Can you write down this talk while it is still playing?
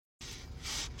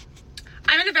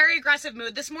a very aggressive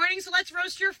mood this morning, so let's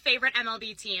roast your favorite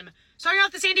MLB team. Starting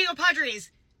off the San Diego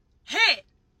Padres. Hit.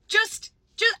 Just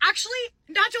actually,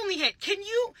 not only hit.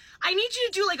 I need you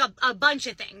to do like a bunch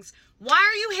of things. Why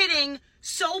are you hitting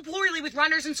so poorly with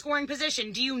runners in scoring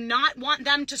position? Do you not want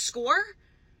them to score?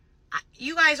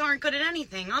 You guys aren't good at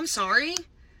anything. I'm sorry.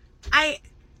 I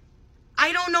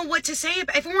don't know what to say.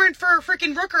 If it weren't for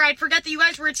freaking Rooker, I'd forget that you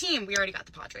guys were a team. We already got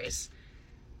the Padres.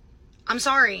 I'm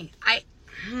sorry.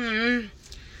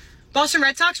 Boston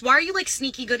Red Sox, why are you like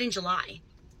sneaky good in July?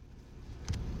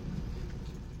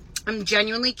 I'm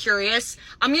genuinely curious.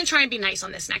 I'm going to try and be nice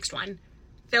on this next one.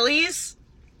 Phillies,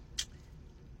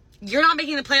 you're not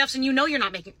making the playoffs and you know you're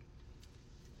not making...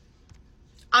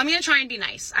 I'm going to try and be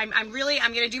nice. I'm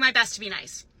going to do my best to be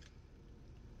nice.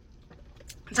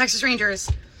 Texas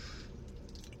Rangers,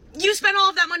 you spent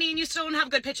all of that money and you still don't have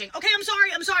good pitching. Okay, I'm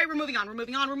sorry. We're moving on.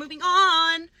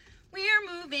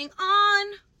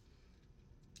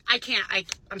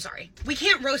 I'm sorry. We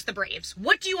can't roast the Braves.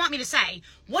 What do you want me to say?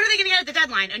 What are they going to get at the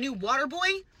deadline? A new water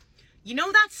boy? You know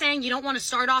that saying you don't want to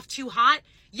start off too hot?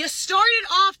 You started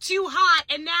off too hot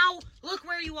and now look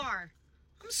where you are.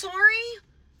 I'm sorry.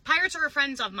 Pirates are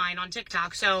friends of mine on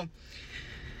TikTok, so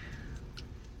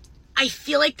I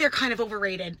feel like they're kind of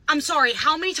overrated. I'm sorry.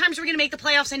 How many times are we going to make the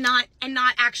playoffs and not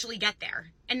actually get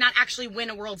there and not actually win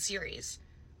a World Series?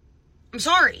 I'm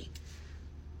sorry.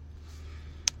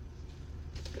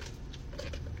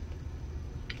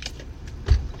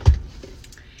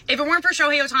 If it weren't for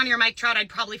Shohei Ohtani or Mike Trout, I'd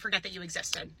probably forget that you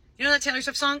existed. You know that Taylor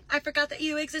Swift song? I forgot that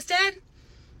you existed.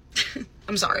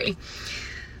 I'm sorry.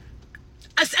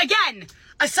 Again,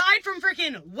 aside from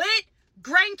freaking Witt,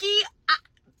 Greinke,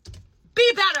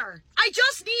 be better. I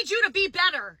just need you to be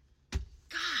better.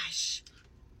 Gosh.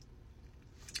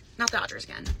 Not the Dodgers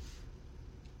again.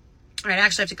 All right, I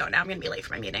actually have to go now. I'm going to be late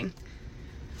for my meeting.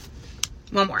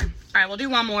 One more. All right, we'll do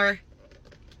one more.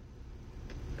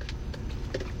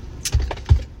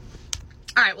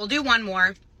 All right, we'll do one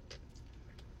more.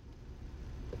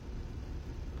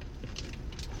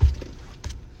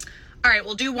 All right,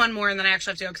 we'll do one more, and then I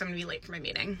actually have to go because I'm going to be late for my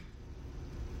meeting.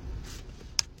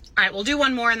 All right, we'll do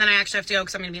one more, and then I actually have to go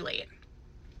because I'm going to be late.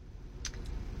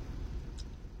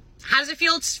 How does it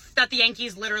feel that the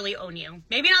Yankees literally own you?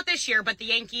 Maybe not this year, but the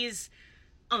Yankees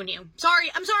own you.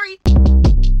 Sorry, I'm sorry.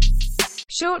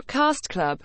 Short Cast Club